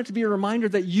I want it to be a reminder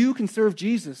that you can serve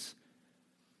Jesus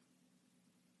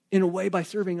in a way by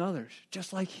serving others,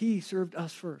 just like he served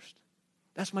us first.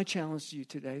 That's my challenge to you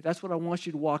today. That's what I want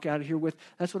you to walk out of here with.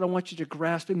 That's what I want you to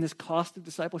grasp in this cost of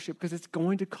discipleship, because it's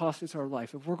going to cost us our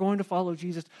life. If we're going to follow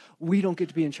Jesus, we don't get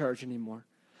to be in charge anymore.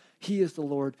 He is the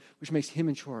Lord, which makes him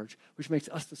in charge, which makes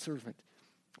us the servant.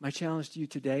 My challenge to you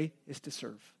today is to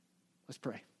serve. Let's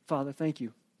pray. Father, thank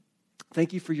you.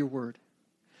 Thank you for your word.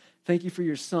 Thank you for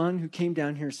your son who came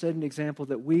down here and set an example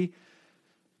that we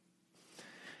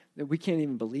can't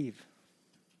even believe.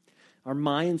 Our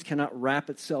minds cannot wrap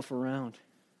itself around.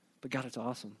 But God, it's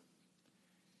awesome.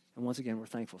 And once again, we're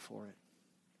thankful for it.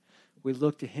 We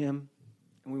look to him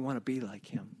and we want to be like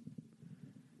him.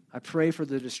 I pray for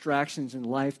the distractions in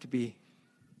life to be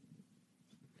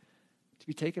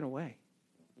taken away.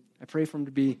 I pray for them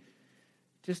to be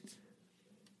just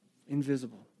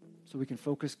invisible so we can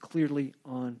focus clearly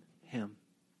on him,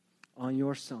 on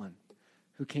your son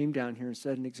who came down here and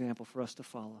set an example for us to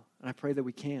follow. And I pray that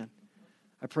we can.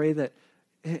 I pray that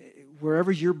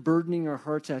wherever you're burdening our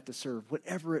hearts at to serve,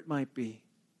 whatever it might be,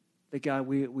 that God,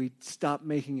 we stop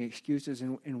making excuses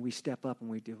and we step up and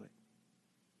we do it.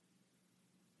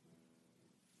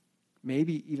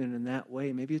 Maybe even in that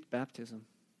way, maybe it's baptism.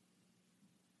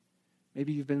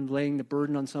 Maybe you've been laying the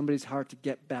burden on somebody's heart to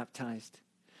get baptized,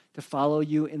 to follow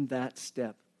you in that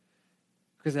step.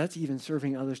 Because that's even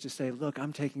serving others to say, look,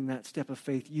 I'm taking that step of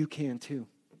faith. You can too.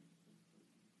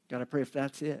 God, I pray if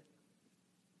that's it,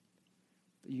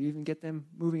 that you even get them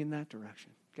moving in that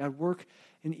direction. God, work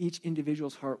in each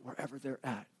individual's heart wherever they're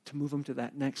at to move them to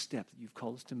that next step that you've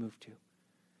called us to move to.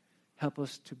 Help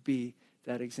us to be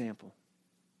that example,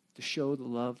 to show the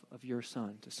love of your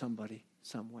son to somebody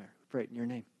somewhere. We pray it in your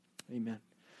name. Amen.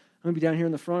 I'm going to be down here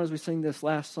in the front as we sing this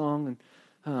last song.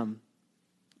 And,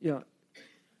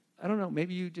 I don't know,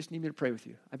 maybe you just need me to pray with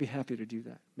you. I'd be happy to do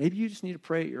that. Maybe you just need to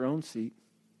pray at your own seat,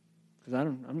 because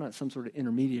I'm not some sort of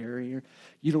intermediary.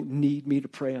 You don't need me to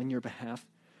pray on your behalf.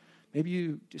 Maybe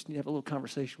you just need to have a little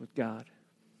conversation with God.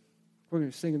 We're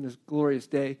going to sing in this glorious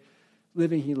day.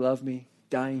 Living, he loved me.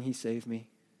 Dying, he saved me.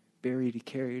 Buried, he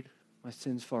carried my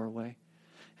sins far away.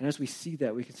 And as we see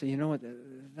that, we can say, you know what,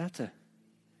 that's a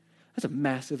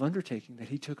massive undertaking that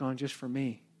he took on just for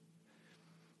me.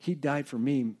 He died for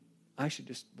me. I should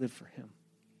just live for him.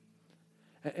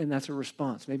 And that's a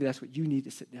response. Maybe that's what you need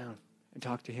to sit down and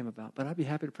talk to him about. But I'd be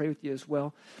happy to pray with you as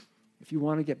well. If you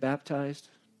want to get baptized,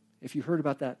 if you heard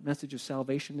about that message of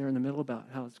salvation there in the middle about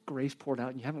how it's grace poured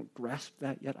out and you haven't grasped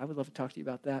that yet, I would love to talk to you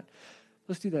about that.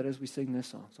 Let's do that as we sing this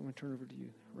song. So I'm going to turn it over to you,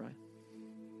 Ryan.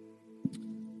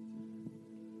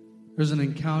 There's an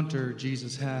encounter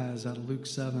Jesus has out of Luke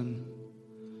 7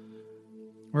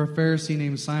 where a Pharisee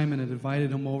named Simon had invited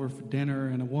him over for dinner,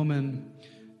 and a woman,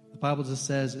 the Bible just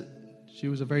says she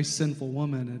was a very sinful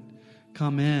woman, had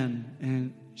come in,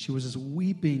 and she was just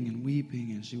weeping,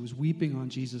 and she was weeping on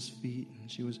Jesus' feet,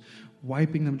 and she was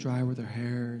wiping them dry with her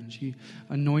hair, and she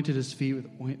anointed his feet with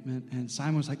ointment, and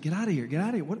Simon was like, get out of here,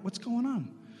 what's going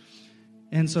on?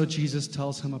 And so Jesus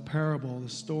tells him a parable, the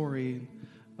story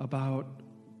about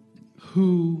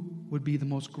who would be the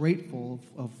most grateful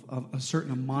of a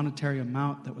certain monetary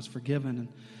amount that was forgiven. And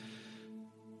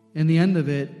in the end of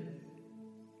it,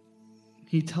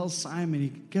 he tells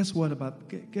Simon, guess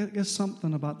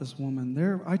something about this woman.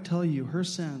 There, I tell you, her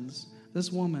sins,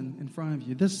 this woman in front of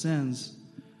you, this sins,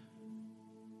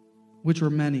 which were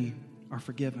many, are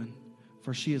forgiven,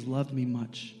 for she has loved me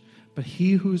much. But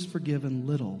he who is forgiven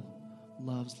little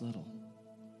loves little.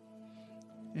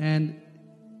 And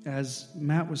as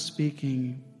Matt was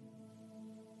speaking,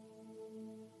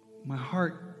 my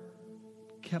heart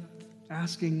kept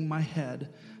asking my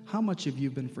head, how much have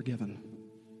you been forgiven?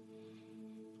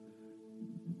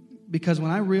 Because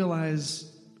when I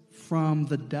realize from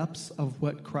the depths of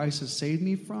what Christ has saved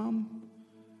me from,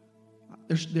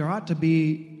 there ought to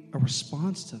be a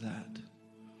response to that.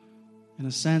 In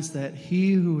a sense that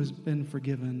he who has been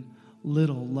forgiven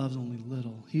little loves only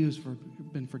little. He who's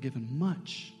been forgiven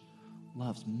much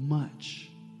loves much.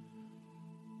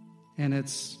 And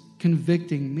it's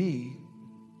convicting me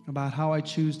about how I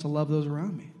choose to love those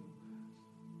around me.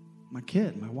 My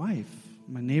kid, my wife,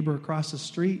 my neighbor across the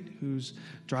street whose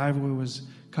driveway was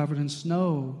covered in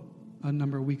snow a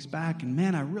number of weeks back. And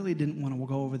man, I really didn't want to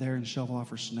go over there and shovel off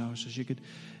her snow so she could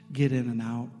get in and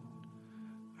out.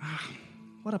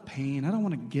 What a pain. I don't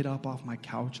want to get up off my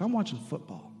couch. I'm watching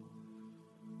football.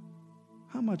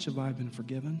 How much have I been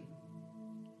forgiven?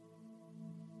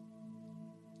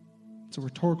 It's a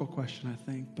rhetorical question, I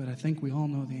think, but I think we all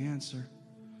know the answer.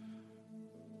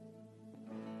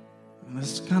 And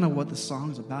this is kind of what the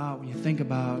song's about. When you think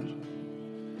about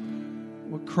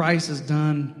what Christ has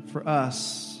done for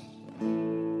us,